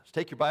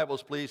Take your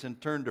Bibles, please,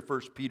 and turn to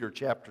 1 Peter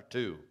chapter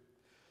 2.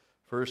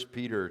 1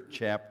 Peter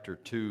chapter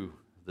 2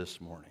 this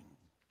morning.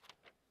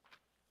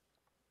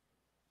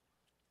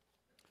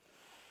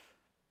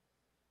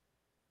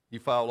 You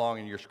follow along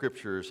in your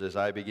scriptures as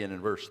I begin in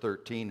verse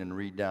 13 and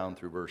read down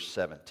through verse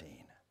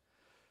 17.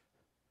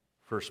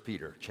 1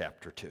 Peter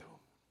chapter 2.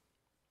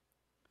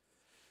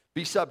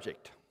 Be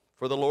subject,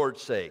 for the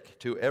Lord's sake,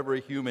 to every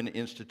human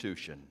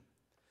institution,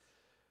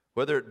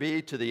 whether it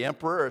be to the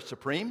emperor as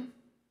supreme,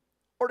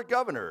 or to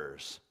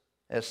governors,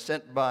 as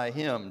sent by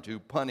him to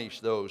punish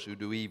those who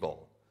do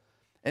evil,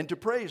 and to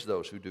praise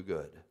those who do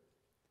good.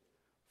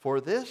 For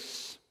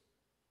this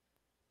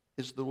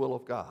is the will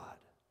of God,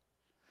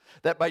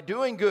 that by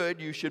doing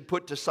good you should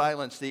put to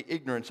silence the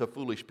ignorance of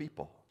foolish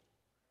people.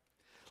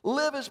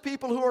 Live as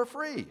people who are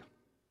free,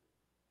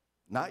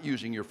 not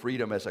using your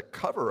freedom as a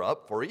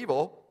cover-up for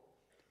evil,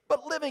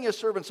 but living as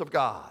servants of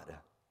God.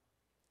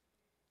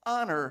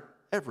 Honor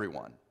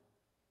everyone.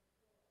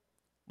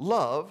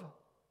 Love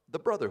the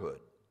brotherhood.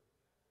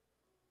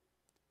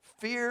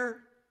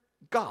 Fear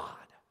God.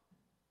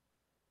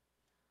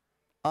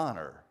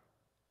 Honor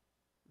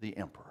the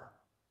emperor.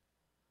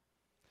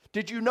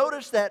 Did you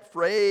notice that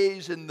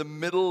phrase in the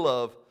middle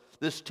of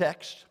this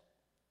text?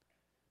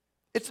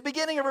 It's the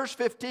beginning of verse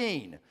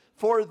 15.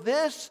 For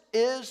this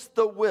is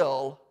the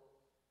will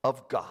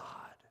of God.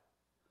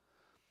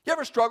 You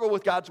ever struggle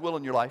with God's will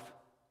in your life?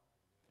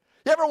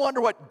 You ever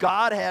wonder what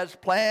God has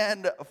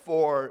planned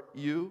for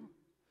you?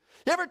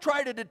 You ever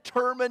try to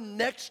determine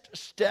next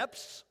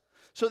steps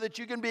so that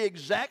you can be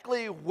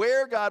exactly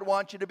where God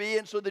wants you to be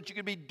and so that you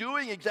can be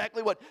doing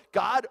exactly what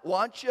God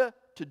wants you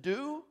to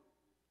do?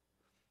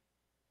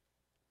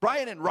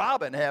 Brian and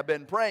Robin have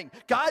been praying,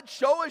 God,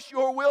 show us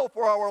your will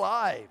for our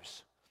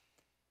lives.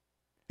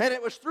 And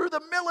it was through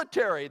the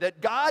military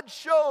that God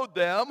showed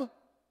them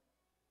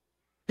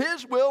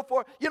his will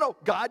for,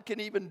 God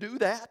can even do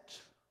that.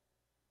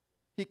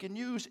 He can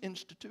use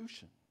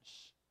institutions.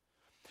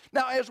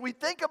 Now, as we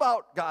think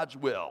about God's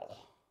will,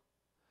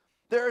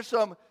 there are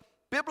some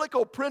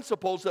biblical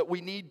principles that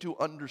we need to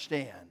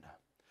understand.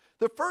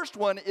 The first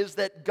one is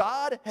that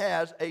God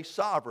has a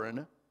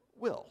sovereign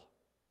will.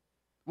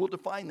 We'll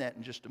define that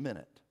in just a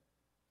minute.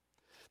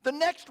 The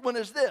next one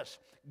is this: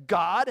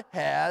 God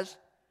has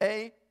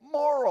a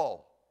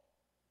moral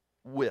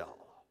will.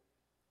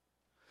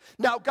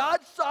 Now,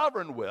 God's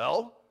sovereign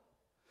will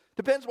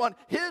depends on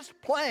his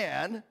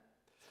plan,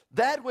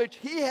 that which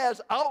he has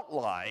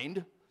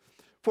outlined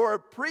for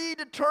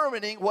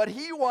predetermining what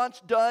he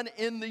wants done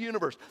in the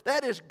universe.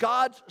 That is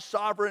God's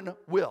sovereign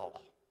will.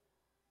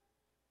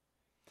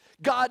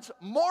 God's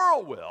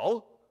moral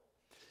will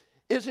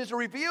is his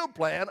revealed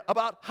plan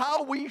about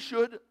how we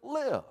should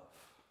live.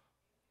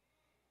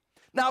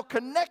 Now,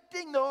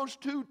 connecting those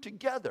two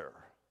together,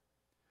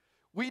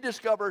 we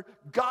discover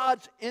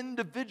God's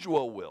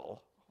individual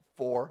will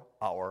for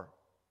our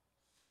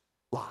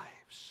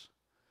lives.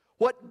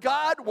 What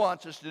God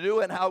wants us to do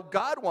and how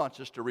God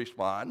wants us to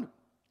respond,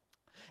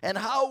 and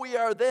how we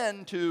are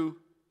then to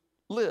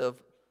live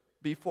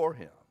before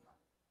him.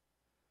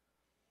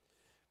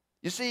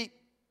 You see,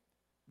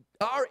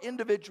 our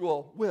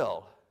individual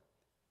will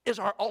is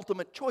our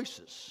ultimate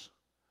choices.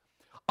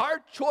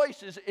 Our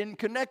choices in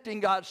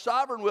connecting God's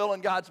sovereign will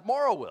and God's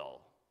moral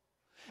will.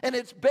 And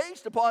it's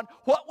based upon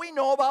what we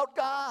know about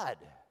God.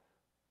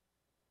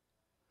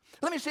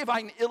 Let me see if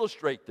I can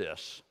illustrate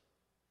this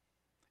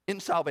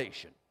in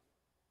salvation.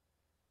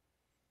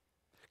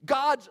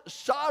 God's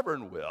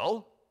sovereign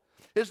will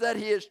is that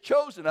he has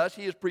chosen us,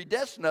 he has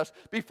predestined us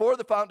before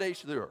the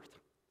foundation of the earth.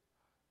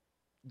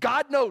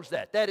 God knows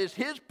that. That is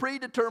his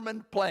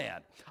predetermined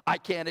plan. I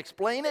can't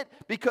explain it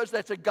because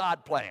that's a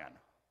God plan.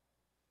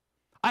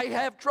 I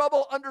have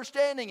trouble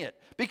understanding it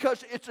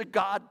because it's a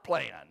God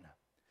plan.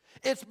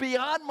 It's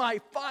beyond my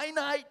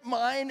finite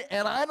mind,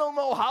 and I don't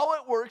know how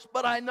it works,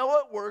 but I know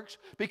it works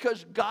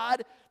because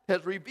God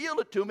has revealed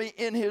it to me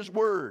in his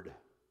word.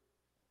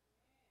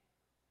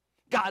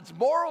 God's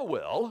moral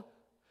will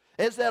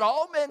is that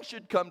all men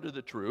should come to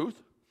the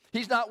truth.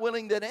 He's not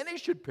willing that any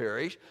should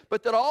perish,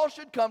 but that all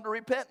should come to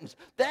repentance.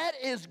 That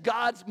is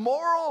God's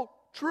moral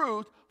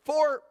truth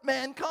for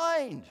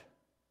mankind.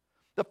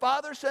 The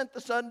Father sent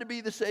the Son to be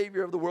the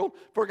Savior of the world,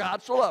 for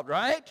God so loved,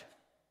 right?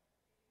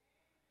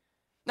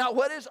 Now,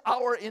 what is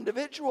our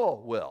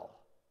individual will?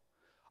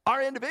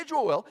 Our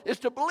individual will is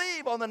to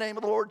believe on the name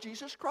of the Lord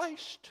Jesus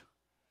Christ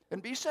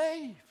and be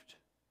saved.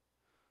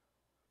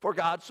 For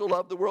God so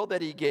loved the world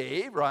that he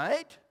gave,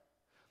 right?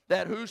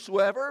 That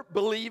whosoever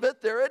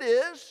believeth, there it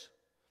is,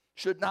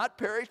 should not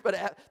perish,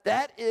 but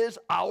that is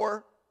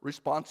our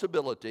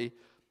responsibility.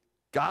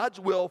 God's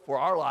will for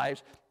our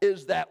lives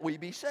is that we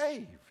be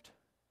saved.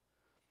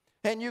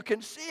 And you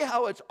can see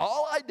how it's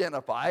all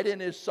identified in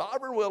his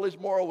sovereign will, his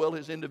moral will,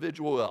 his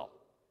individual will.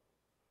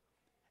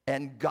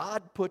 And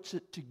God puts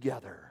it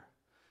together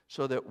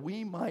so that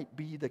we might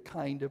be the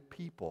kind of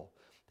people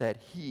that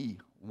he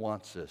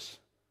wants us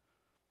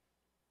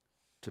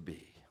to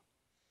be.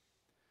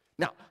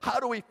 Now, how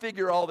do we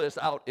figure all this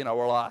out in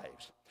our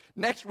lives?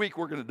 Next week,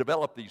 we're going to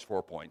develop these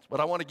 4 points, but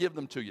I want to give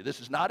them to you. This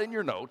is not in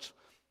your notes.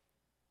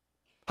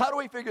 How do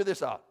we figure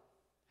this out?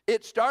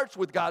 It starts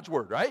with God's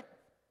Word, right?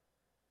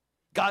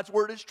 God's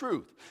Word is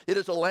truth. It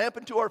is a lamp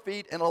unto our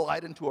feet and a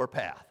light unto our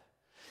path.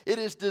 It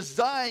is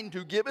designed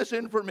to give us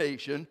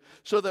information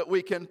so that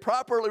we can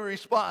properly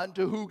respond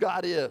to who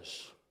God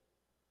is.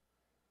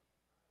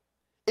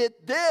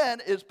 It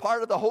then is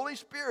part of the Holy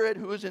Spirit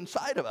who is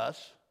inside of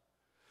us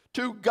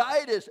to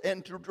guide us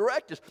and to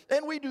direct us.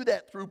 And we do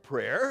that through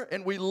prayer,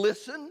 and we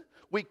listen.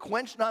 We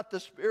quench not the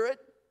Spirit.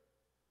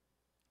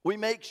 We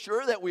make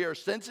sure that we are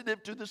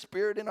sensitive to the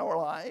Spirit in our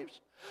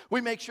lives.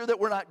 We make sure that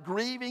we're not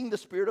grieving the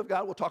Spirit of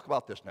God. We'll talk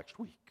about this next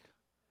week.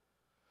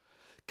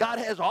 God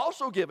has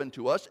also given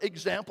to us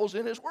examples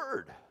in His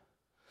Word.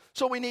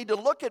 So we need to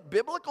look at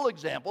biblical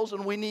examples,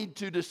 and we need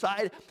to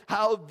decide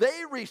how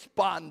they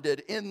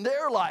responded in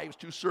their lives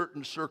to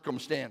certain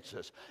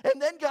circumstances.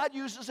 And then God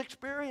uses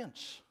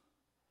experience.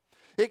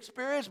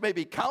 Experience may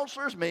be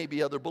counselors, may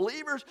be other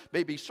believers,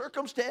 may be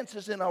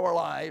circumstances in our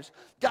lives.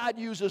 God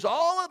uses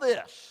all of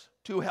this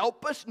to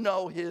help us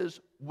know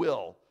His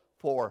will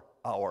for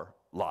our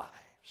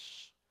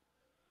lives.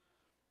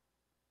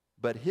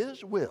 But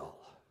His will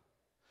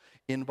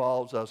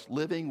involves us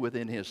living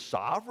within His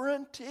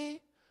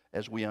sovereignty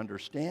as we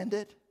understand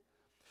it,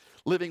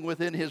 living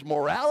within His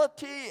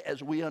morality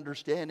as we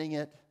understanding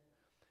it,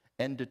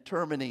 and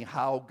determining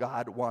how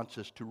God wants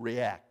us to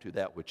react to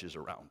that which is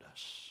around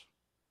us.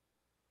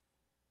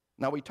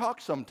 Now, we talk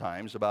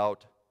sometimes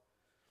about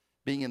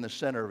being in the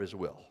center of His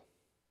will.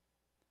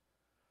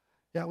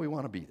 Yeah, we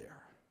want to be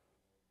there.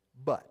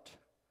 But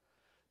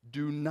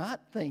do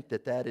not think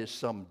that that is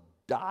some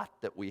dot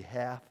that we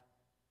have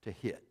to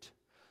hit,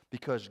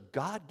 because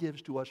God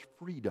gives to us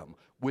freedom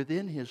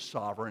within His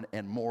sovereign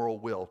and moral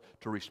will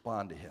to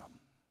respond to Him.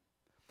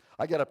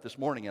 I got up this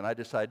morning and I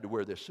decided to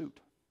wear this suit.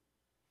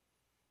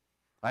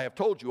 I have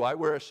told you I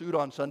wear a suit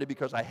on Sunday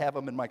because I have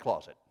them in my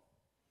closet.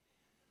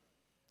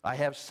 I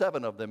have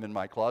 7 of them in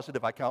my closet.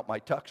 If I count my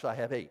tux, I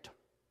have 8.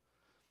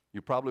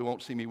 You probably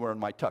won't see me wearing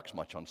my tux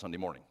much on Sunday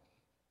morning.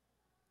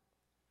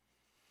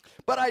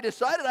 But I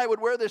decided I would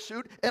wear this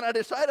suit, and I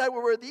decided I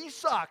would wear these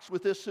socks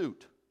with this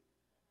suit.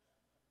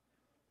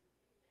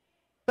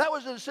 That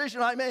was a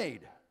decision I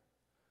made.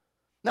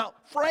 Now,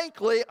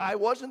 frankly, I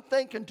wasn't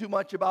thinking too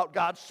much about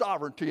God's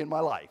sovereignty in my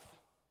life.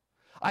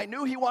 I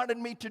knew He wanted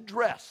me to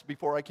dress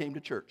before I came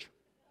to church.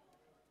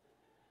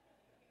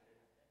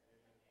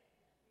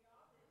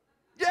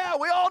 Yeah,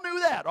 we all knew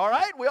that, all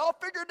right? We all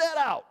figured that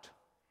out.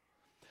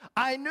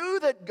 I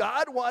knew that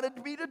God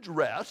wanted me to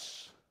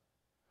dress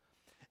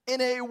in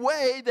a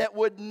way that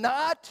would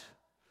not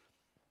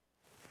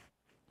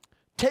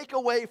take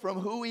away from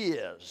who He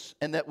is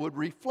and that would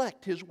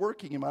reflect His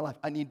working in my life.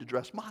 I need to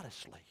dress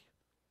modestly.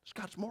 It's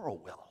God's moral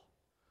will.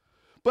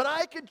 But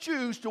I could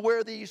choose to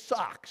wear these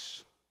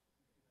socks.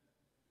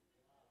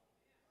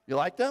 You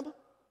like them?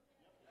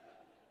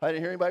 I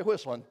didn't hear anybody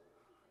whistling.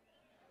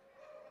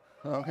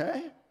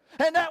 Okay.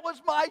 And that was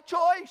my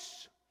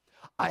choice.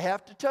 I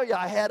have to tell you,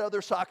 I had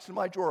other socks in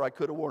my drawer I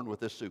could have worn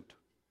with this suit.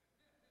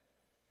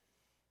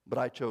 But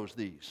I chose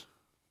these.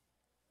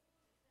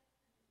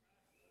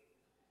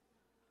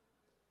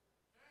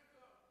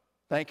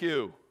 Thank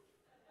you.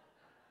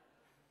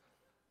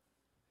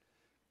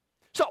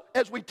 So,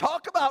 as we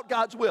talk about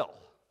God's will,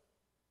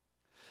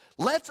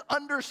 let's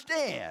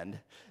understand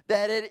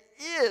that it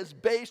is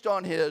based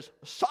on His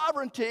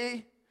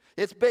sovereignty.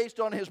 It's based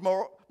on His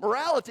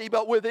morality,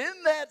 but within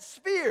that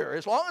sphere,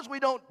 as long as we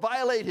don't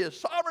violate His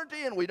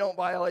sovereignty and we don't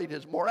violate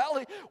His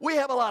morality, we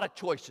have a lot of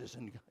choices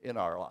in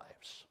our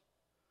lives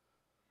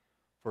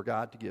for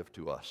God to give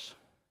to us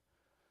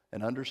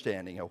an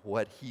understanding of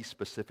what He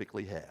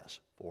specifically has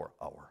for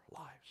our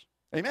lives.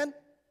 Amen?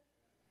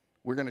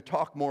 We're going to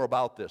talk more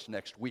about this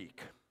next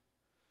week,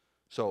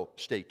 so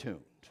stay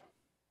tuned.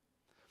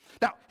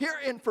 Now, here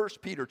in 1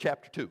 Peter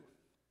chapter 2,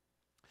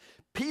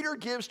 Peter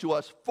gives to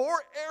us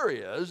 4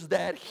 areas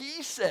that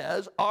he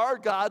says are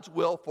God's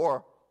will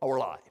for our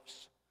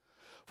lives.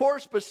 4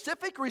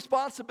 specific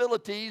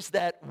responsibilities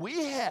that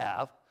we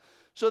have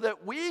so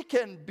that we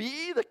can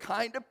be the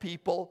kind of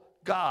people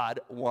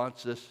God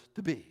wants us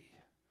to be.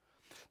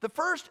 The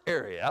first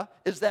area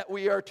is that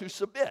we are to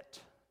submit.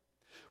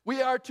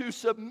 We are to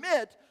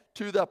submit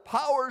to the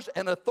powers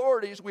and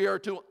authorities. We are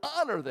to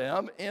honor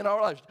them in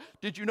our lives.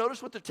 Did you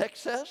notice what the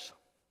text says?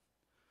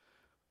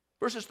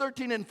 Verses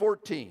 13 and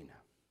 14.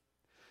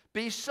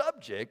 Be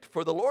subject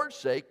for the Lord's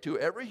sake to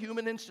every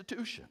human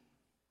institution,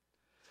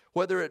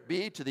 whether it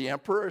be to the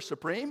emperor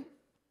supreme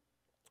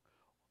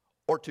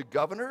or to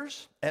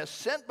governors as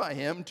sent by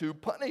him to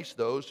punish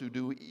those who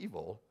do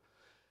evil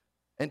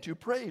and to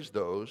praise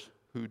those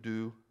who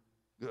do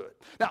good.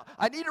 Now,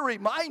 I need to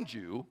remind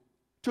you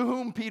to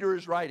whom Peter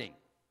is writing.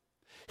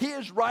 He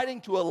is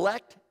writing to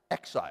elect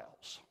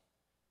exiles.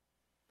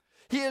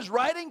 He is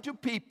writing to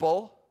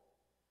people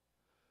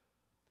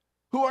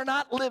who are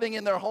not living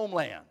in their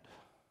homeland.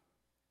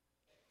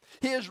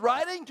 He is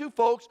writing to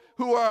folks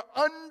who are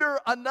under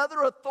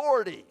another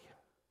authority.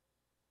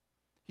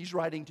 He's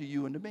writing to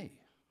you and to me.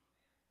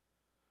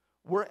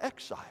 we're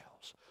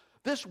exiles.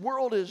 This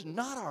world is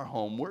not our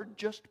home. We're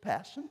just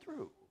passing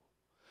through.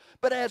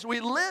 But as we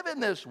live in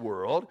this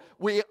world,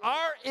 we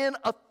are in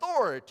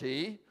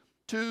authority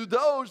to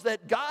those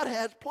that God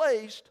has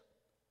placed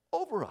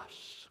over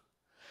us.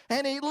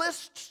 And he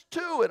lists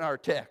two in our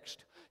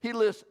text. He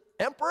lists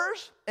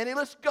emperors and he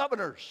lists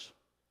governors.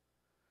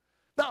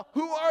 Now,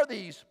 who are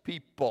these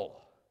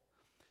people?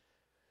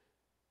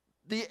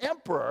 The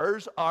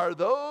emperors are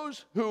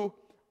those who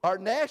are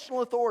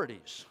national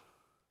authorities.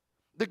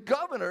 The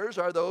governors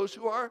are those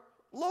who are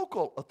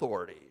local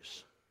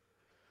authorities.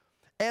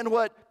 And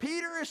what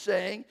Peter is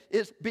saying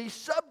is be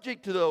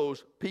subject to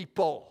those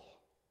people.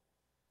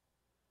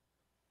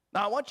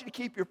 Now, I want you to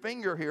keep your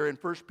finger here in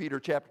 1 Peter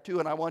chapter 2,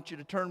 and I want you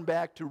to turn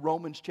back to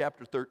Romans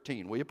chapter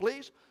 13. Will you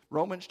please?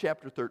 Romans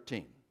chapter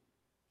 13.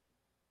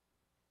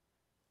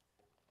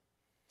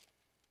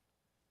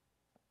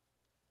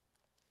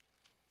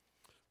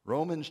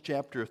 Romans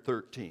chapter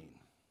 13.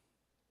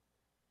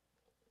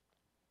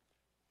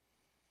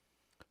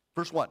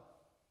 Verse 1.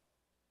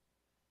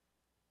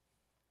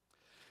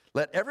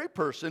 Let every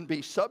person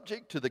be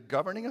subject to the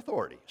governing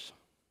authorities.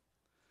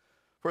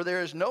 For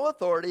there is no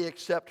authority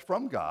except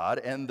from God,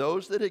 and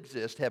those that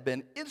exist have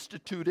been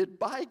instituted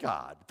by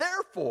God.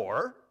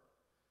 Therefore,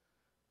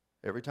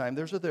 every time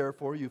there's a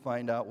therefore, you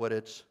find out what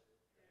it's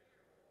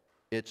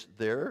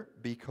there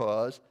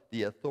because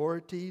the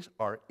authorities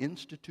are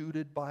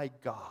instituted by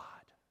God.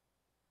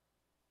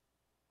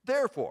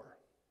 Therefore,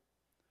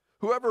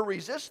 whoever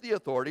resists the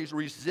authorities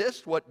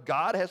resists what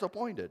God has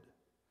appointed.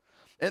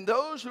 And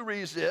those who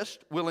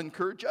resist will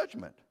incur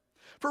judgment.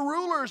 For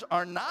rulers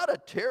are not a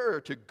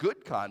terror to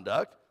good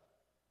conduct,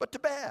 but to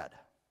bad.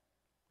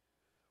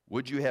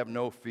 Would you have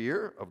no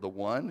fear of the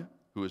one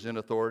who is in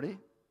authority?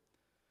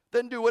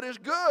 Then do what is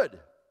good,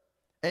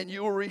 and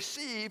you will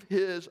receive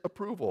his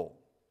approval.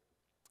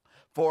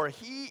 For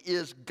he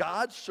is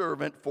God's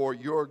servant for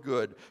your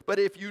good. But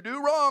if you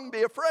do wrong,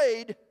 be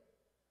afraid.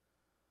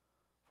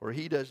 For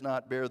he does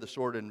not bear the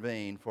sword in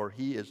vain, for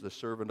he is the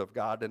servant of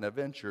God, an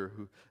avenger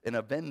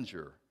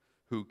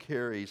who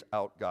carries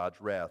out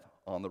God's wrath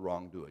on the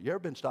wrongdoer. You ever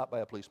been stopped by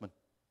a policeman?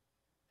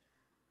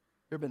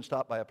 You ever been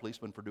stopped by a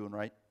policeman for doing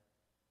right?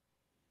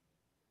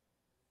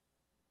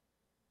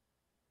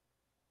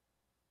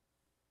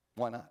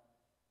 Why not?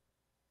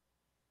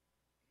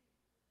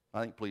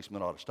 I think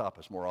policemen ought to stop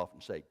us more often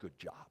and say, good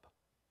job.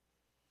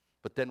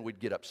 But then we'd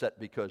get upset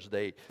because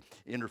they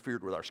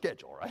interfered with our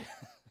schedule, right?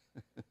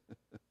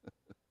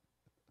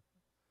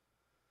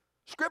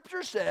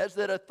 Scripture says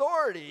that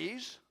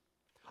authorities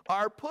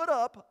are put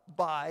up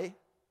by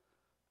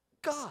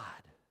God.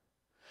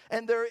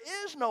 And there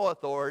is no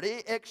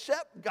authority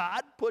except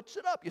God puts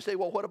it up. You say,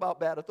 well, what about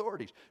bad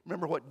authorities?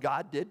 Remember what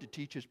God did to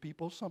teach his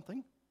people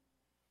something?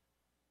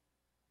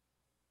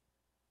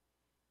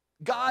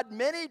 God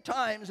many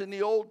times in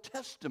the Old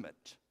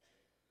Testament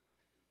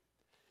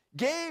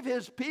gave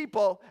his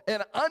people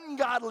an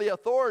ungodly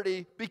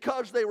authority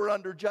because they were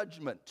under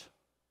judgment.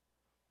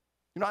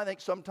 You know, I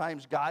think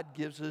sometimes God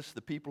gives us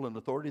the people and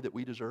authority that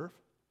we deserve.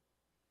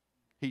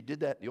 He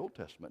did that in the Old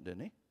Testament,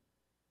 didn't he?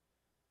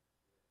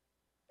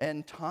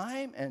 And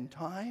time and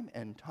time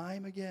and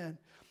time again,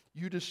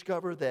 you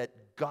discover that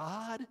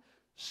God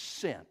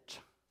sent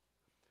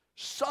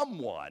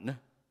someone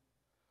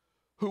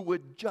who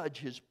would judge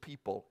his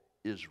people,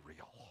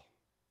 Israel.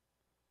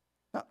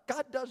 Now,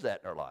 God does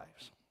that in our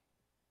lives.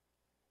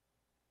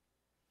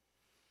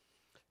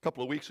 A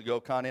couple of weeks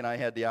ago, Connie and I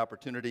had the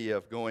opportunity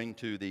of going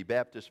to the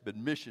Baptist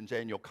Missions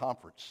Annual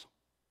Conference.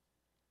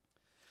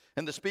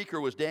 And the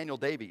speaker was Daniel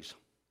Davies.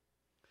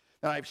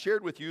 And I've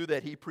shared with you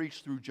that he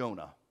preached through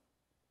Jonah.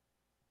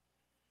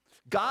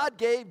 God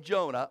gave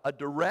Jonah a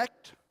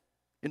direct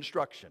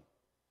instruction.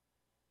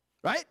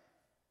 Right?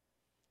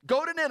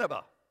 Go to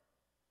Nineveh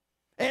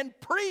and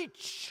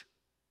preach.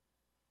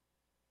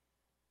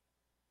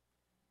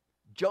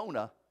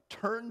 Jonah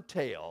turned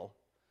tail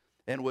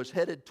and was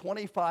headed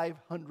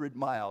 2,500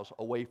 miles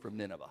away from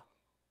Nineveh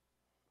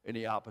in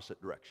the opposite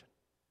direction.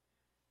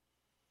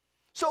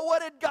 So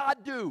what did God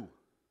do?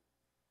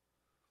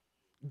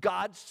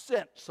 God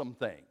sent some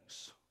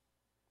things.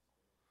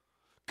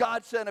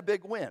 God sent a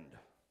big wind.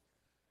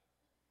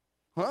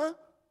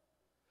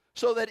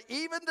 So that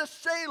even the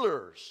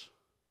sailors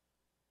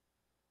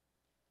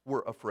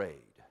were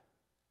afraid.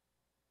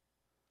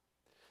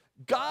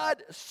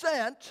 God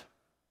sent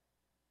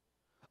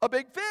a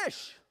big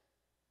fish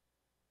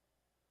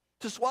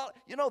to swallow.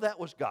 You know, that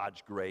was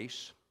God's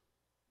grace.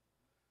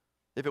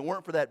 If it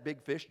weren't for that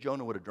big fish,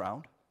 Jonah would have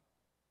drowned.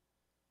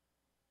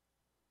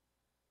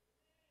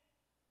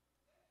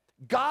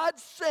 God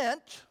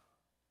sent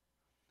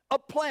a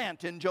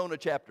plant in Jonah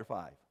chapter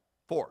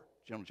 4,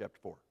 Jonah chapter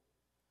 4,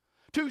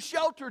 to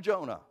shelter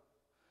Jonah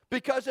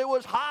because it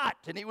was hot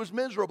and he was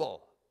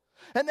miserable.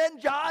 And then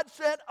God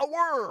sent a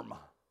worm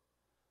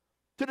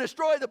to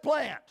destroy the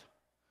plant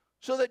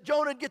so that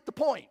Jonah would get the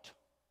point.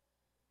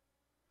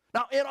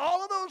 Now, in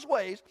all of those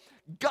ways,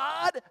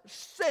 God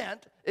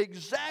sent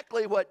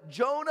exactly what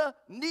Jonah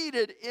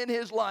needed in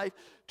his life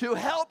to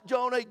help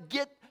Jonah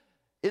get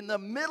in the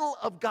middle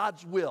of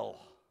God's will,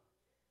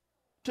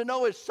 to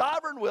know his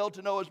sovereign will,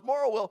 to know his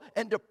moral will,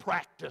 and to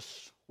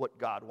practice what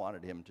God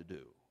wanted him to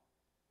do.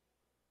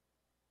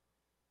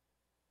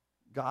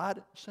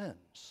 God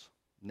sends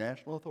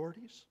national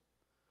authorities.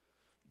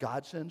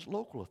 God sends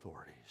local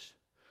authorities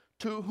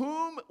to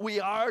whom we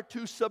are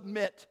to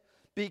submit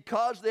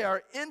because they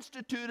are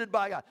instituted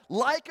by God.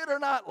 Like it or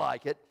not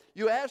like it,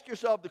 you ask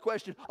yourself the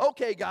question,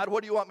 okay, God,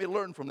 what do you want me to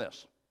learn from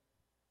this?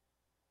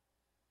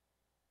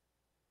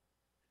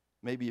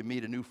 Maybe you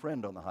meet a new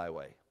friend on the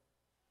highway.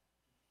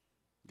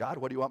 God,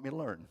 what do you want me to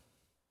learn?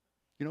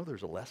 You know,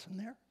 there's a lesson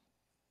there.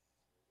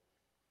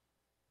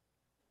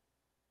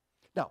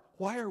 Now,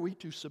 why are we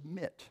to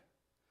submit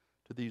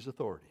to these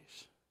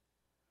authorities?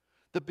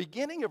 The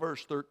beginning of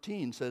verse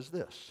 13 says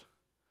this,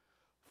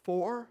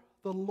 for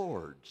the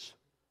Lord's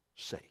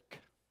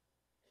sake.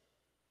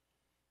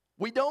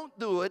 We don't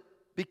do it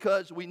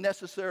because we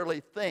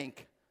necessarily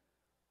think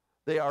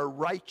they are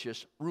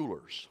righteous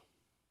rulers.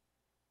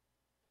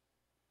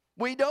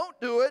 We don't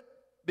do it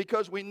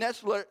because we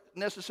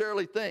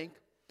necessarily think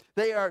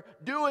they are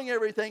doing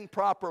everything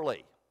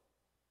properly.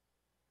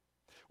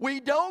 We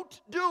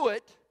don't do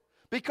it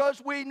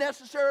because we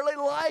necessarily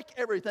like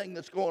everything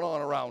that's going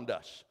on around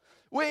us.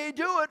 We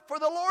do it for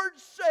the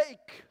Lord's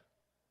sake.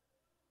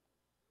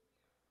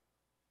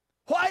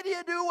 Why do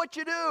you do what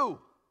you do?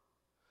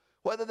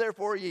 Whether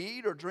therefore you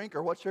eat or drink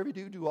or whatsoever you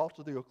do, do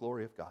also to the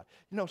glory of God.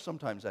 You know,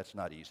 sometimes that's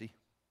not easy.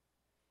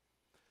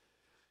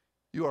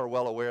 You are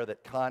well aware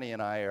that Connie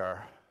and I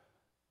are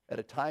at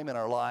a time in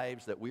our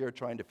lives that we are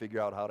trying to figure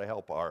out how to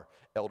help our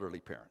elderly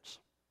parents.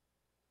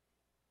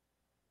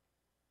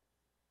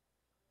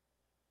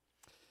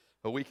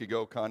 A week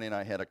ago, Connie and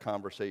I had a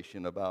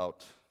conversation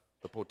about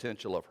the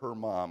potential of her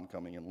mom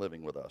coming and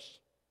living with us.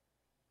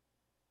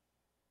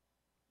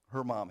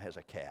 Her mom has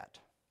a cat.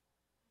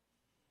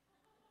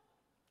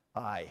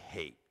 I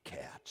hate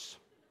cats.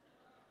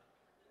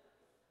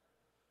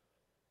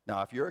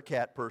 Now, if you're a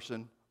cat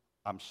person,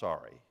 I'm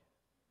sorry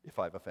if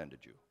I've offended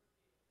you.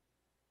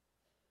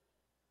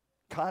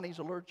 Connie's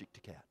allergic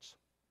to cats.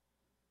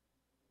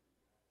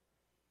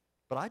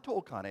 But I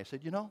told Connie, I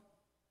said, you know,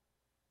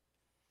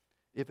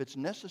 if it's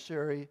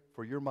necessary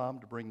for your mom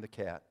to bring the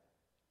cat,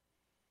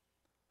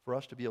 for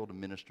us to be able to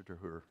minister to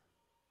her,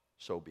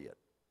 so be it.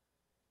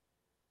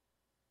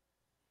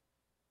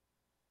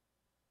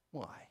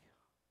 Why?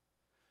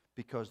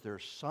 Because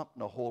there's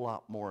something a whole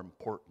lot more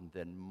important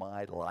than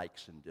my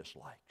likes and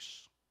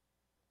dislikes.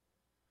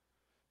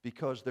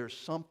 Because there's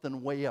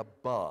something way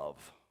above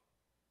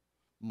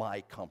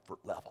my comfort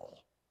level.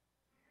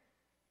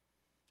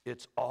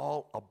 It's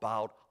all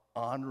about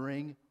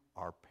honoring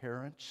our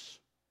parents.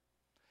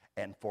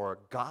 And for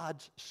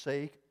God's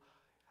sake,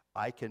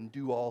 I can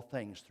do all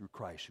things through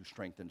Christ who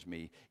strengthens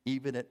me,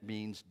 even if it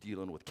means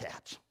dealing with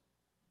cats.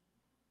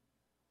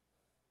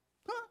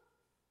 Huh?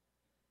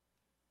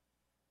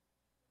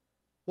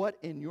 What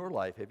in your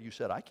life have you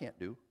said, I can't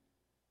do?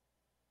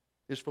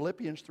 Is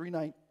Philippians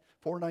 4:19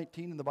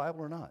 in the Bible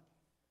or not?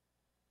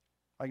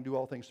 I can do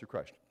all things through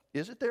Christ.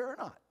 Is it there or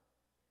not?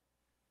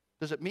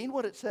 Does it mean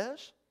what it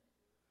says?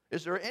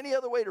 Is there any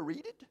other way to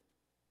read it?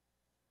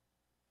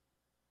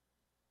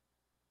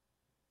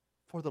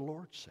 For the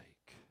Lord's sake.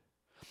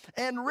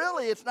 And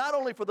really, it's not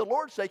only for the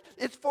Lord's sake,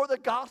 it's for the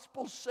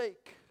gospel's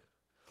sake.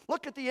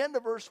 Look at the end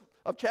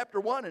of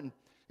chapter 1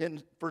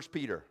 in 1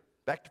 Peter.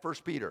 Back to 1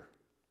 Peter.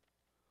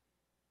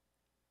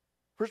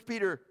 1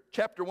 Peter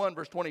chapter 1,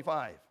 verse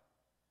 25.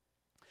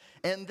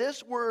 And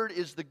this word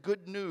is the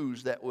good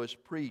news that was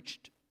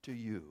preached to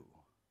you.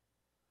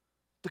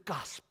 The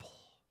gospel.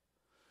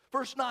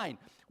 Verse 9,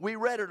 we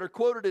read it or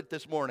quoted it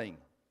this morning.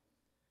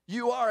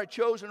 You are a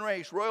chosen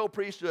race, royal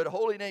priesthood,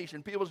 holy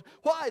nation, peoples.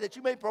 Why? That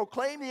you may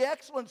proclaim the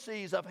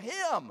excellencies of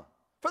Him,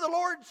 for the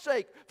Lord's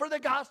sake, for the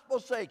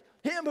gospel's sake.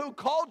 Him who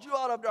called you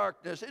out of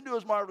darkness into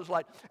His marvelous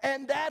light.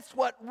 And that's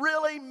what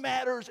really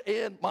matters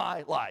in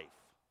my life.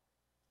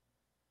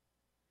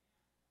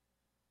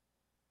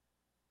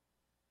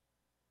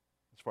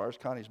 As far as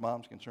Connie's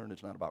mom's concerned,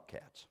 it's not about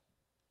cats.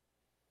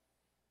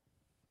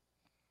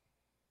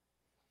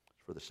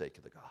 It's for the sake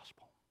of the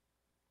gospel.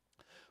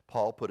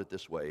 Paul put it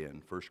this way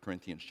in 1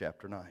 Corinthians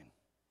chapter 9.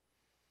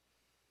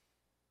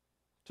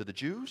 To the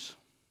Jews,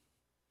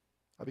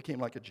 I became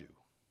like a Jew.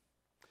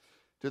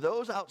 To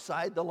those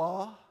outside the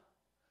law,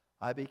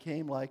 I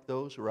became like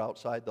those who are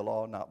outside the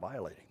law, not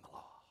violating the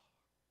law.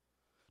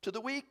 To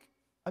the weak,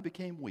 I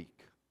became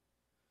weak.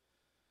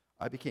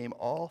 I became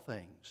all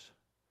things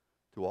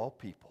to all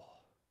people,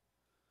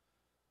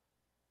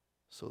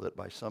 so that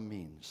by some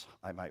means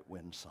I might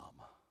win some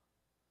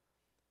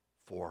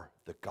for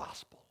the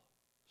gospel's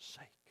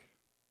sake.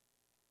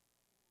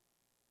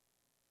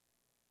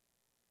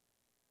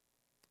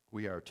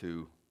 We are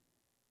to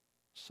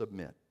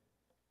submit,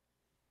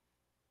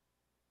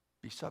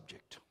 be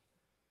subject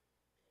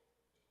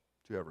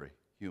to every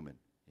human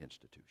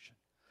institution.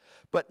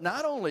 But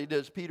not only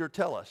does Peter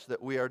tell us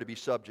that we are to be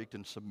subject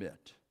and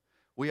submit,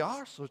 we are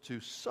also to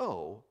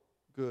sow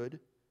good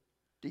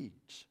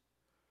deeds.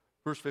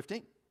 Verse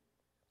 15.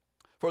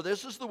 For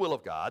this is the will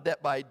of God,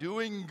 that by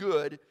doing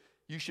good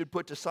you should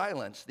put to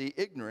silence the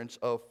ignorance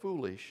of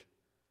foolish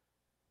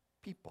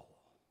people.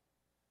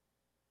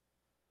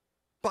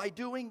 By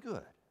doing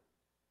good.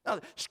 Now,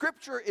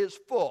 Scripture is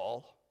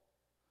full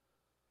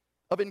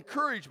of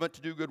encouragement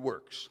to do good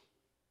works.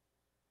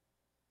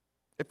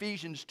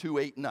 Ephesians 2,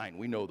 8, and 9.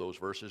 We know those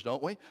verses,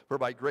 don't we? For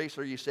by grace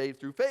are you saved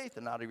through faith,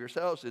 and not of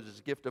yourselves. It is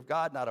a gift of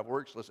God, not of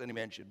works, lest any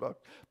man should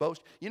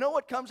boast. You know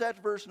what comes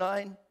after verse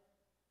 9?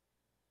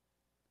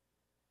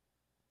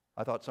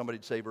 I thought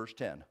somebody'd say verse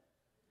 10.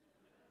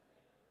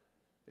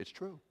 It's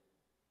true.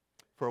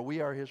 For we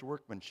are his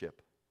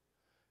workmanship,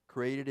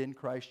 created in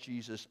Christ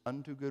Jesus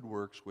unto good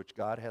works, which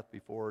God hath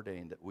before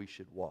ordained that we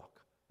should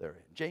walk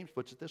therein. James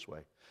puts it this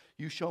way.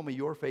 You show me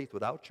your faith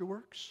without your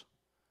works,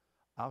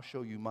 I'll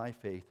show you my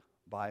faith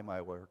by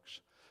my works.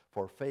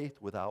 For faith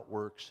without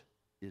works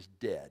is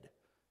dead,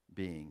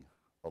 being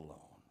alone.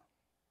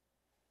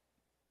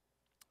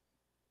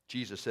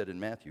 Jesus said in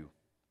Matthew,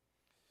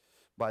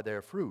 by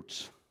their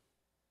fruits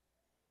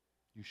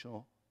you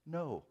shall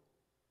know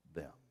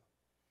them.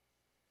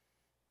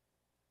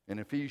 In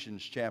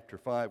Ephesians chapter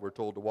 5, we're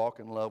told to walk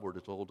in love, we're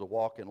told to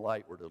walk in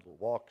light, we're told to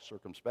walk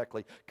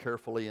circumspectly,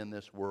 carefully in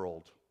this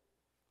world.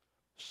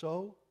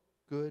 Sow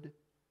good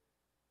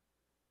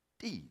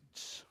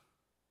deeds.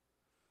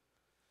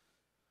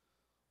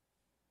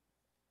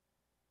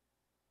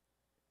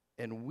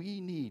 And we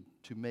need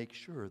to make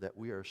sure that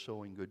we are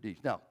sowing good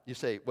deeds. Now, you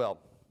say, well,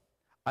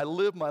 I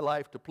live my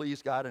life to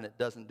please God and it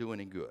doesn't do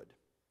any good.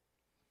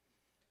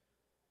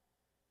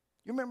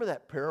 You remember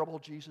that parable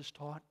Jesus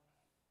taught?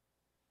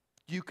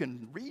 You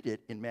can read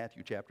it in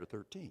Matthew chapter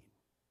 13.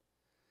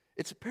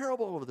 It's a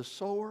parable of the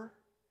sower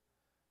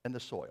and the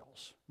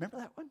soils. Remember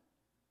that one?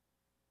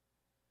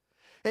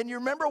 And you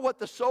remember what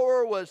the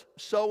sower was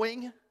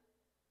sowing?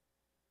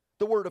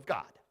 The Word of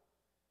God.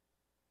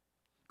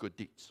 Good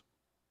deeds.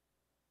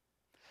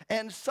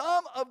 And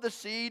some of the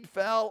seed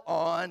fell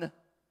on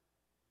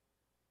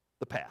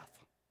the path.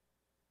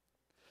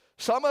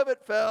 Some of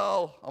it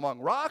fell among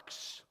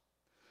rocks.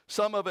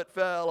 Some of it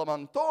fell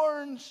among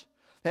thorns.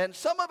 And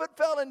some of it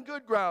fell in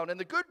good ground. And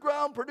the good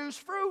ground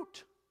produced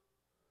fruit.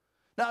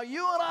 Now,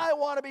 you and I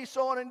want to be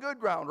sowing in good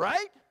ground,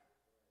 right?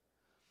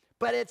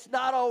 But it's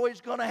not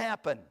always going to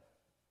happen.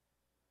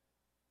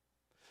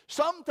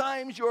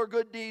 Sometimes your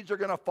good deeds are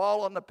going to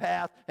fall on the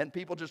path and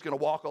people are just going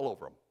to walk all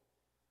over them.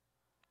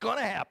 Going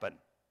to happen.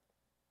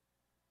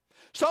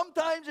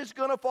 Sometimes it's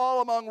going to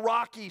fall among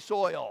rocky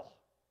soil.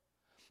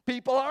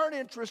 People aren't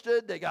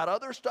interested. They got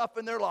other stuff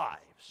in their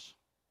lives.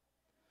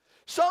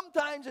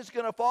 Sometimes it's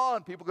going to fall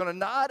and people are going to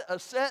nod,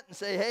 assent, and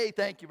say, hey,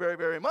 thank you very,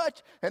 very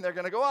much. And they're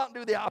going to go out and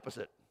do the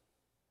opposite.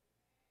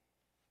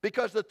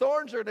 Because the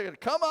thorns are going to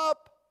come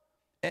up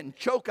and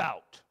choke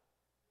out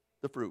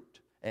the fruit.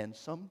 And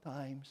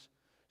sometimes,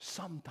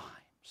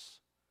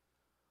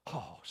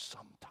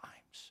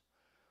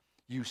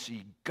 you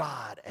see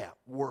God at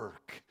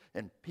work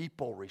and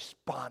people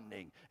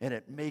responding and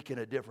it making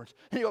a difference.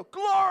 And you go,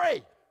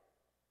 glory!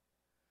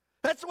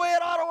 That's the way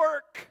it ought to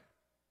work.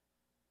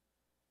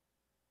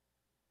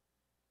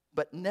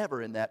 But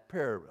never in that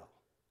parable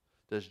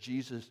does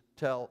Jesus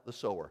tell the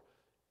sower,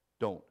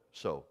 don't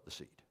sow the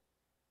seed.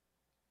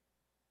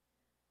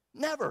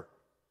 Never.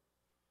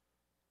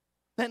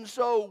 And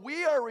so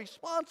we are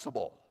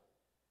responsible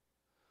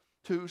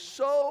to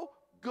sow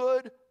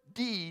good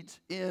deeds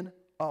in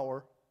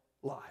our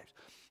lives.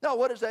 Now,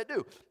 what does that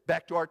do?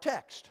 Back to our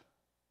text.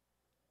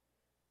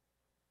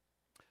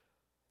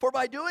 For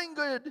by doing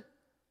good,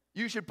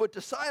 you should put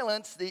to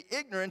silence the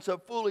ignorance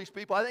of foolish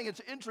people. I think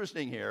it's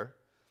interesting here.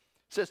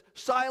 It says,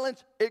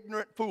 silence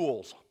ignorant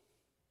fools.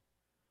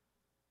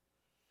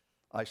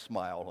 I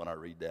smile when I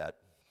read that.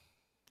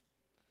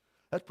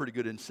 That's pretty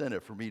good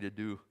incentive for me to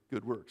do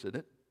good works, isn't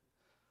it?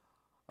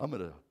 I'm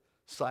going to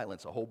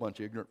silence a whole bunch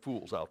of ignorant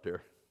fools out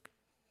there.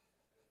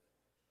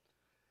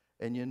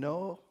 And you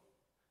know,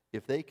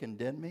 if they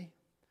condemn me,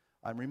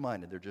 I'm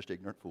reminded they're just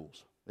ignorant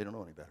fools. They don't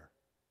know any better.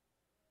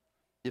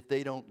 If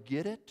they don't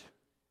get it,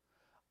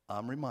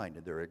 I'm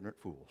reminded they're ignorant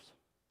fools.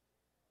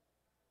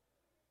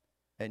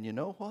 And you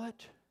know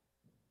what?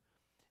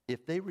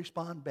 If they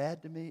respond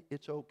bad to me,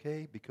 it's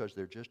okay because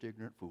they're just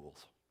ignorant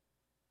fools.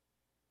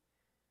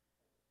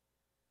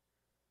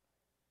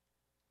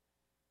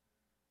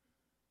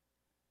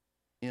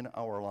 In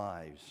our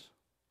lives,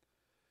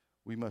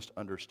 we must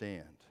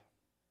understand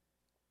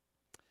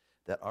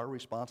that our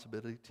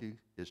responsibility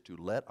is to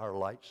let our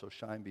light so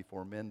shine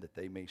before men that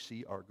they may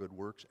see our good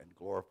works and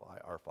glorify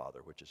our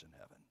Father which is in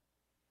heaven.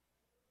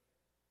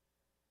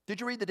 Did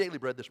you read the Daily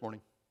Bread this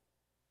morning?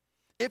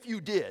 If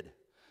you did,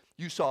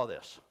 you saw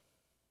this.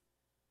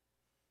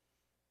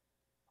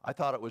 I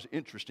thought it was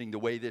interesting the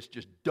way this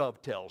just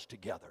dovetails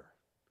together.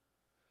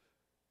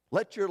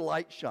 Let your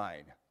light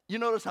shine. You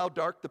notice how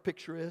dark the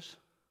picture is?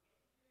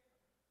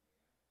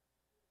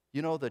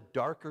 You know, the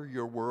darker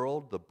your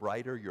world, the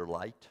brighter your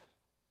light.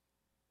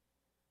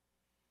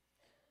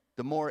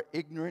 The more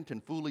ignorant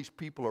and foolish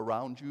people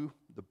around you,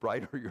 the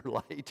brighter your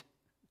light.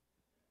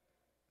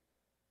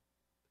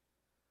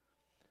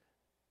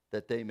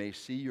 that they may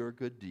see your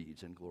good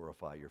deeds and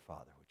glorify your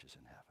Father which is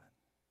in heaven.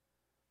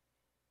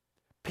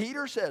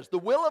 Peter says the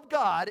will of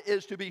God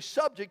is to be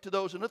subject to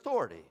those in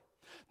authority.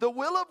 The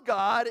will of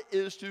God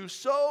is to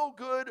sow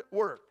good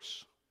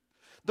works.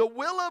 The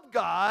will of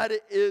God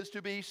is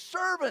to be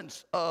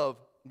servants of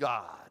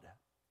God.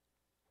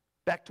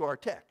 Back to our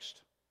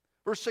text.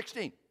 Verse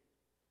 16.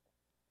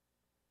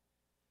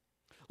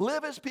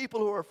 Live as people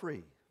who are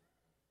free,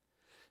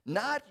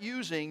 not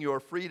using your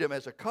freedom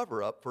as a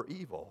cover-up for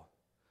evil,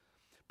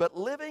 but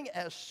living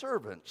as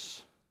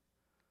servants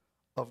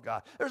of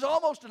God. There's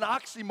almost an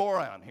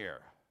oxymoron here.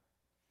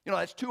 You know,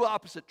 that's two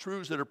opposite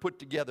truths that are put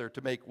together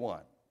to make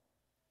one.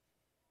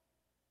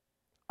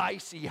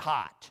 Icy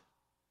hot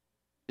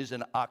is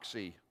an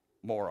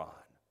oxymoron.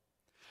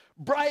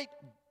 Bright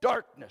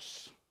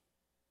darkness,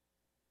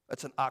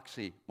 that's an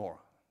oxymoron.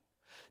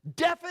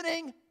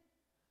 Deafening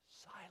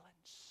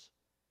silence.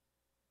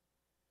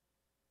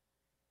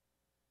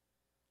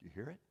 Do you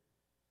hear it?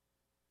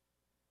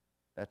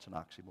 That's an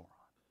oxymoron.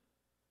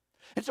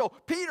 And so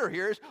Peter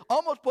here is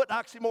almost putting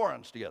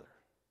oxymorons together.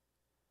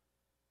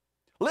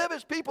 Live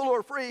as people who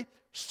are free,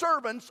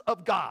 servants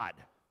of God.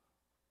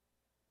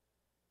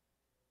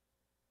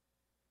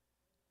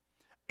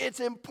 It's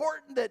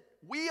important that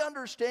we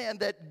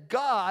understand that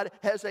God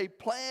has a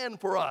plan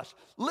for us.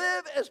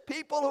 Live as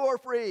people who are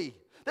free.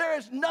 There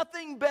is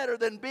nothing better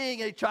than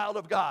being a child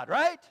of God,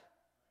 right?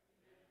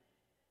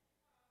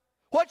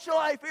 What shall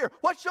I fear?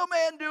 What shall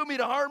man do me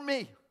to harm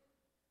me?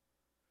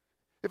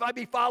 If I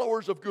be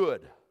followers of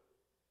good.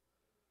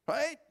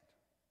 Right?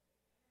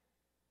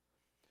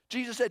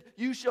 Jesus said,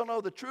 you shall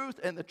know the truth,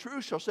 and the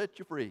truth shall set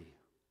you free.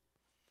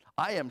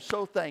 I am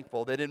so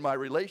thankful that in my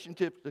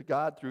relationship to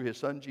God through his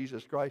son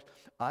Jesus Christ,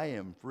 I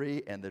am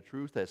free, and the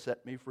truth has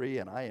set me free,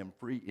 and I am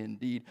free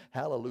indeed.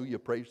 Hallelujah,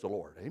 praise the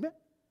Lord. Amen?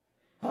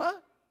 Huh?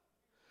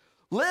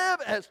 Live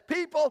as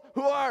people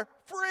who are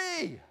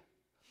free.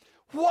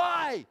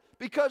 Why?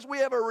 Because we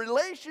have a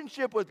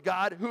relationship with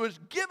God who has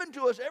given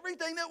to us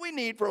everything that we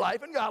need for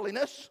life and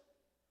godliness.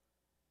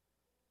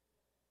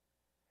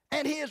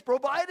 And he is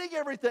providing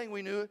everything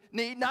we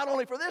need, not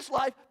only for this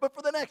life, but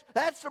for the next.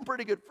 That's some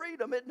pretty good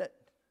freedom, isn't it?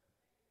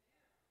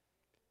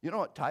 You know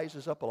what ties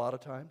us up a lot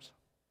of times?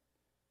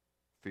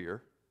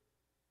 Fear.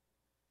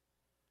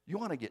 You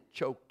want to get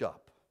choked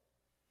up,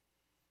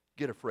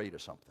 get afraid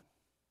of something.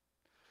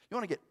 You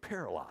want to get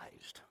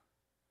paralyzed,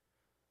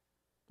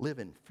 live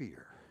in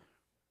fear.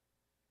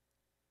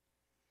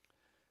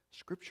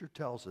 Scripture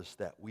tells us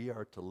that we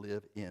are to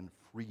live in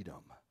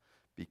freedom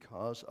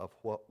because of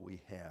what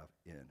we have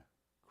in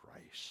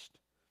Christ.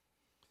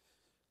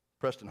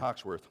 Preston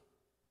Hawksworth,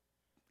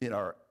 in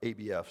our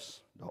ABFs,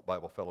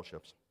 Bible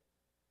Fellowships,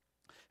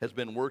 has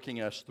been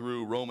working us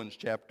through Romans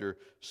chapter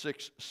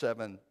 6,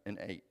 7, and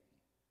 8.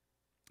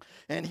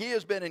 And he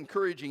has been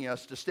encouraging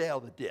us to stay out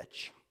of the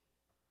ditch.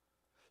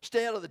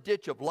 Stay out of the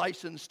ditch of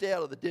license, stay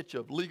out of the ditch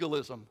of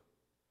legalism.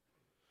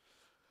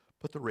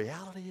 But the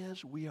reality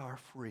is we are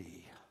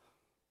free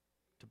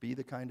to be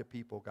the kind of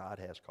people God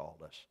has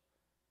called us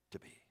to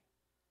be.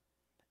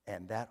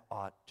 And that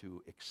ought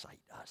to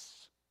excite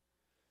us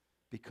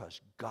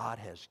because God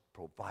has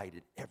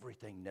provided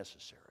everything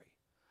necessary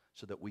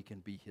so that we can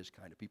be his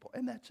kind of people.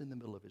 And that's in the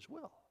middle of his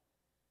will.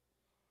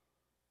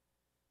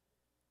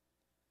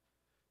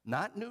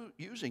 Not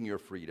using your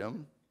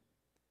freedom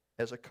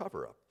as a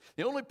cover-up.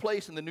 The only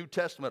place in the New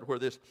Testament where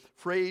this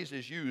phrase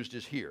is used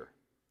is here.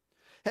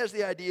 It has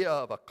the idea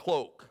of a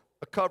cloak,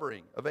 a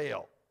covering, a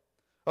veil,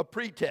 a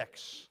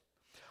pretext.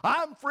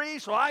 I'm free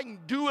so I can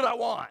do what I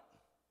want.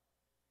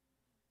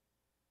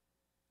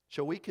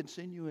 Shall we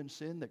continue in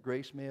sin that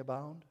grace may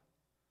abound?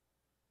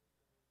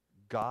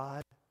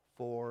 God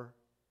forbid.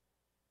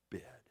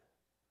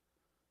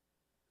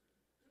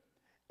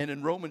 And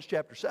in Romans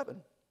chapter 7,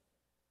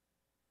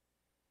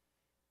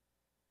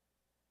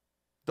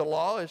 the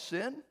law is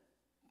sin?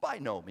 By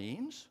no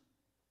means.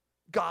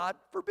 God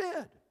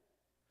forbid.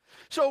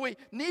 So we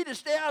need to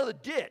stay out of the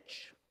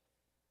ditch.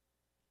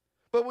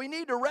 But we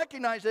need to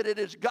recognize that it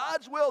is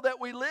God's will that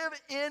we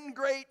live in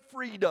great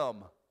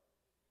freedom.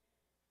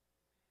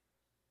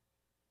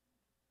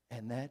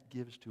 And that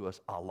gives to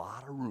us a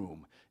lot of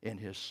room in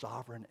his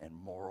sovereign and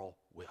moral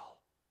will.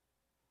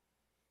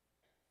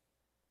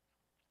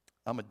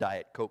 I'm a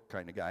Diet Coke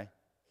kind of guy.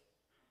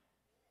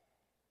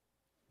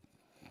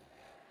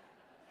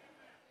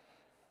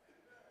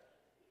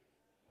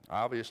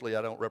 Obviously,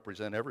 I don't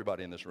represent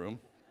everybody in this room.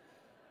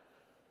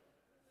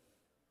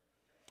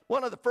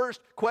 One of the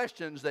first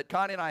questions that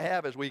Connie and I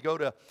have as we go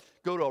to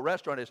a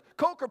restaurant is,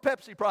 Coke or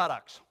Pepsi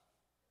products?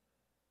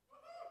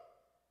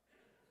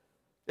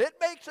 It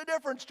makes a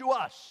difference to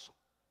us.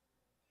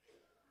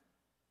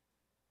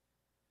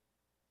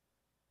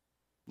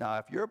 Now,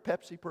 if you're a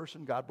Pepsi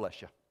person, God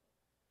bless you.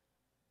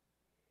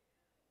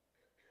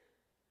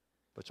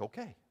 But it's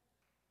okay.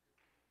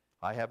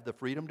 I have the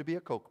freedom to be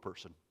a Coke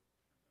person.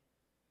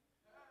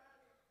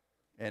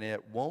 And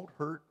it won't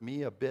hurt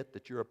me a bit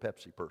that you're a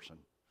Pepsi person.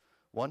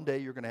 One day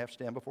you're going to have to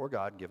stand before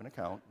God and give an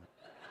account.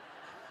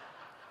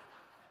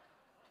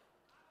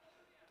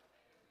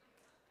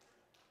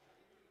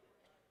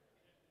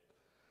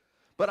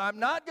 But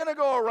I'm not going to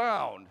go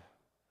around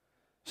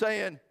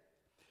saying,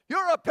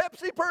 you're a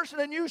Pepsi person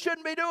and you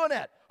shouldn't be doing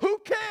that. Who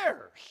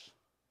cares?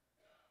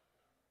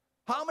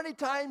 How many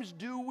times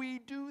do we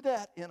do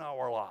that in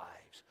our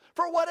lives?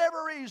 For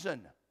whatever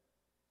reason.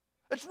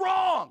 It's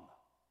wrong.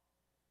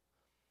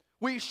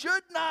 We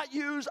should not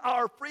use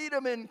our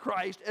freedom in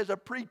Christ as a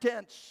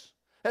pretense,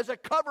 as a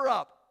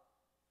cover-up.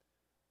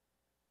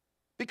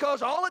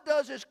 Because all it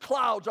does is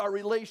clouds our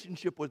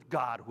relationship with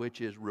God, which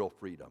is real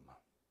freedom.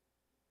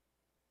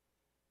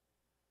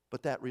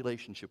 But that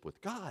relationship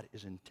with God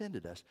is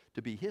intended us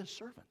to be His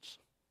servants.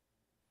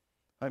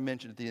 I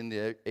mentioned at the end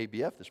of the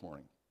ABF this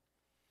morning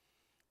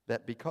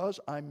that because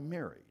I'm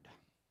married,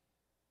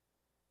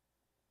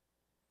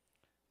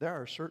 there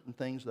are certain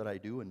things that I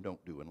do and don't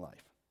do in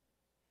life.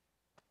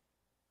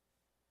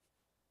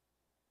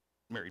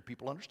 Married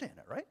people understand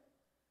that, right?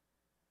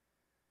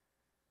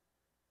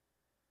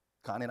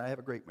 Connie and I have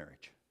a great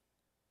marriage.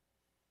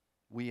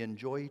 We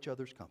enjoy each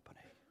other's company.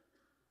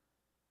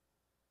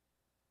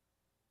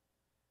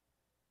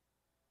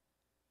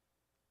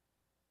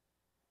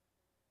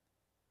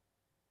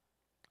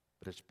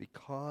 But it's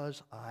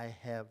because I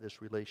have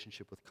this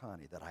relationship with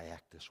Connie that I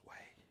act this way.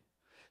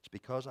 It's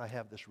because I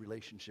have this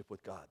relationship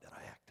with God that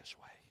I act this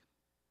way.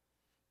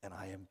 And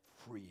I am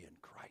free in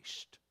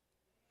Christ.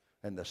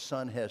 And the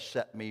Son has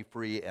set me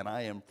free, and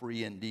I am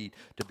free indeed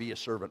to be a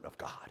servant of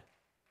God.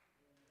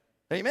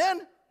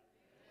 Amen?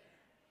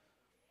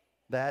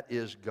 That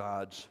is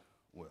God's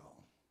will.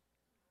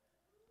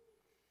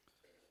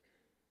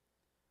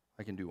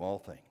 I can do all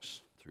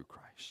things through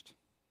Christ.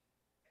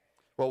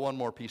 Well, one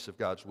more piece of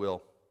God's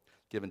will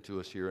given to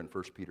us here in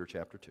 1 Peter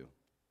chapter 2.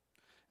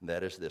 And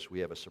that is this: we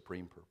have a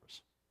supreme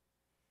purpose.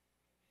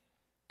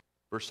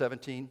 Verse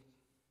 17,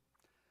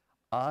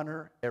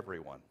 honor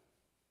everyone.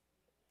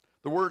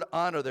 The word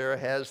honor there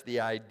has the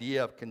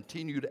idea of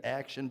continued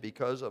action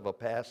because of a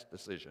past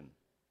decision.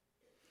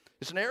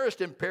 It's an aorist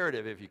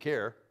imperative if you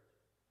care.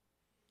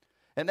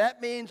 And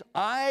that means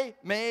I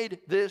made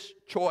this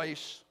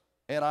choice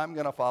and I'm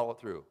going to follow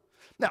through.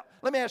 Now,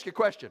 let me ask you a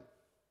question.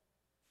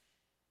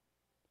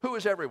 Who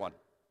is everyone?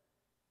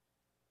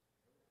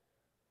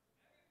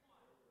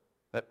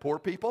 That poor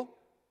people?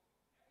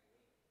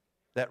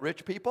 That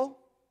rich people?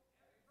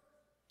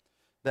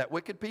 That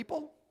wicked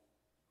people?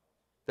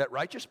 That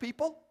righteous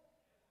people?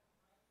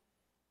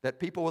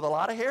 That people with a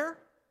lot of hair?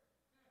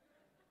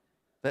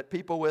 That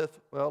people with,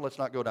 well, let's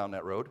not go down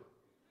that road.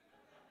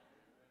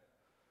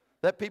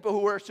 That people who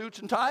wear suits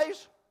and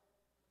ties?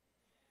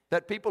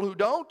 That people who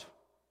don't?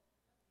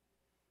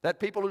 That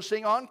people who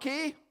sing on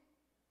key?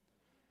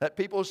 That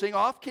people who sing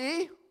off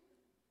key?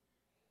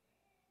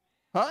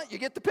 Huh? You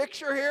get the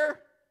picture here?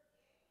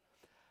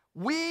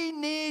 We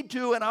need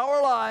to, in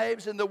our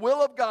lives, in the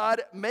will of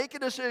God, make a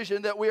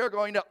decision that we are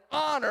going to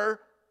honor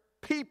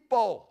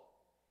people.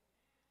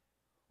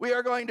 We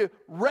are going to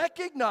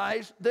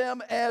recognize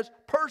them as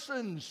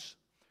persons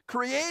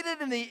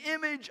created in the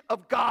image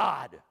of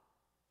God.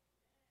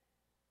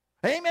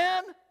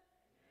 Amen?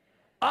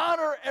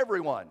 Honor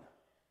everyone.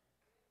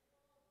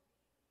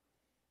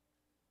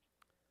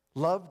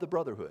 Love the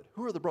brotherhood.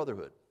 Who are the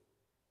brotherhood?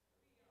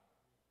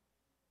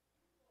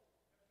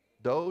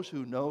 Those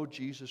who know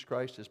Jesus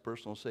Christ as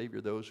personal Savior,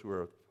 those who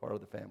are part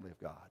of the family of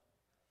God.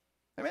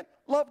 Amen?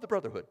 Love the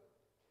brotherhood.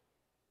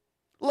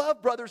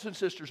 Love brothers and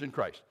sisters in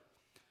Christ.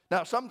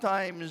 Now,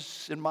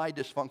 sometimes in my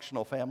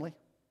dysfunctional family,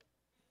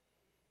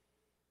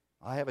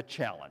 I have a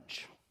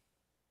challenge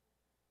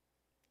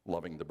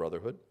loving the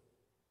brotherhood.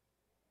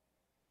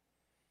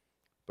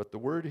 But the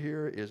word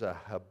here is a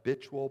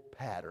habitual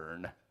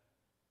pattern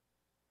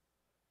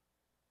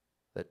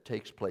that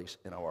takes place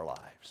in our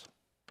lives.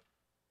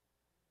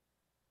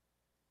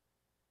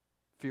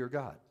 Fear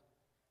God.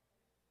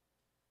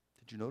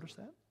 Did you notice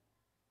that?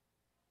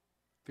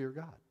 Fear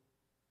God.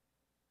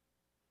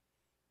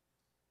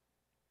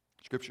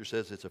 Scripture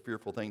says it's a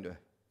fearful thing to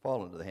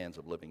fall into the hands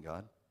of living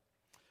God.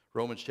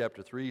 Romans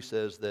chapter 3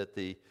 says that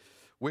the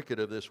wicked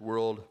of this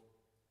world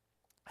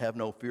have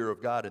no fear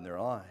of God in their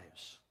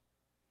lives.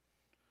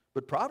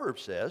 But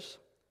Proverbs says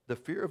the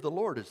fear of the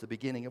Lord is the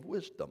beginning of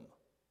wisdom.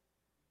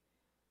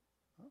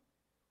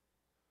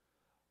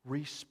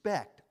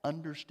 Respect,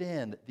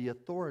 understand the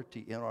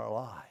authority in our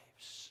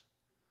lives.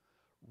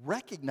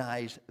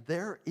 Recognize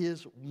there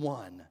is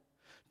one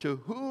to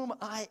whom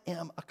I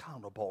am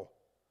accountable.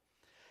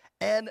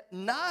 And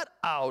not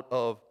out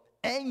of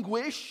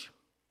anguish,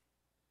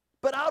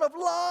 but out of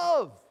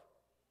love.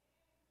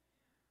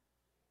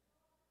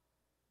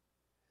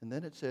 And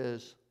then it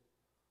says,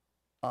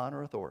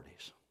 honor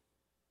authorities.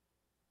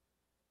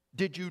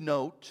 Did you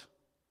note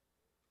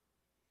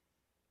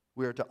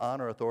we are to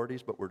honor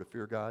authorities, but we're to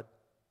fear God?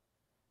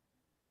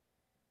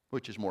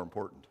 Which is more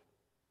important?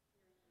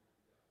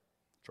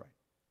 That's right,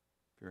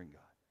 fearing God.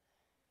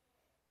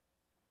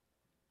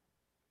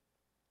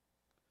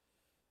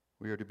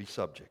 We are to be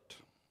subject.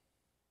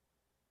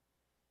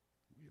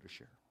 We are to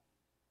share.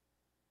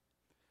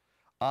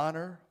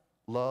 Honor,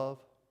 love,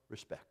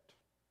 respect.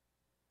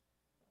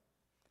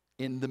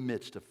 In the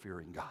midst of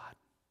fearing God.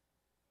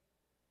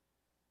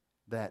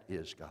 That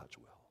is God's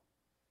will.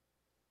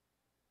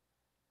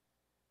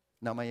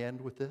 Now, may I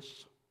end with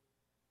this?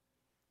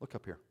 Look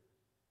up here.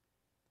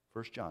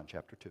 1 John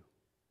chapter 2.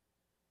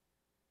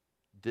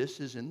 This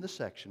is in the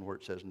section where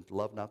it says,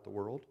 love not the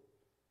world,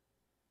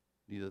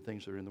 neither the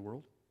things that are in the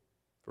world.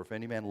 For if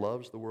any man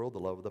loves the world, the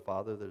love of the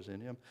Father that is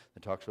in him,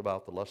 it talks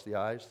about the lust of the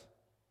eyes,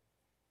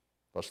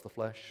 lust of the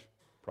flesh,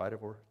 pride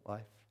of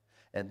life.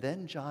 And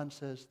then John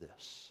says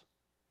this,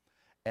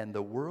 and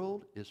the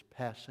world is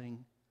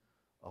passing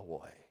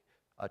away.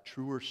 A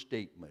truer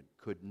statement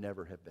could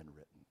never have been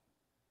written.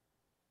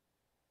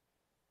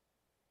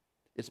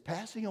 It's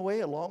passing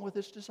away along with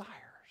its desires.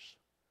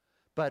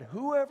 But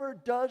whoever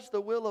does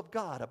the will of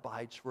God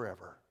abides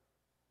forever.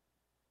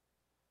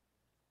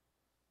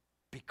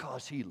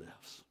 Because he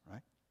lives,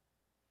 right?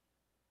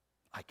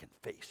 I can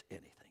face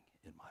anything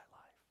in my life.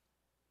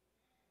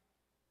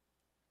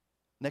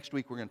 Next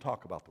week we're going to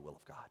talk about the will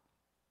of God.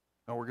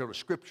 Now we're going to go to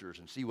scriptures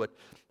and see what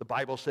the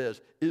Bible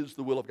says is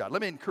the will of God.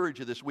 Let me encourage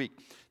you this week.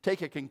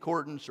 Take a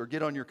concordance or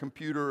get on your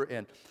computer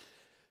and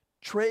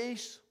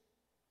trace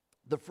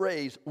the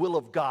phrase will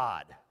of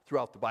God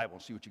throughout the Bible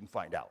and see what you can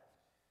find out.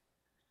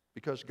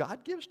 Because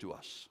God gives to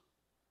us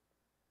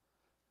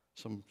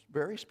some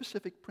very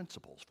specific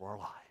principles for our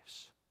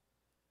lives.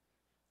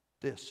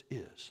 This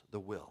is the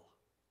will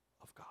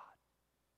of God.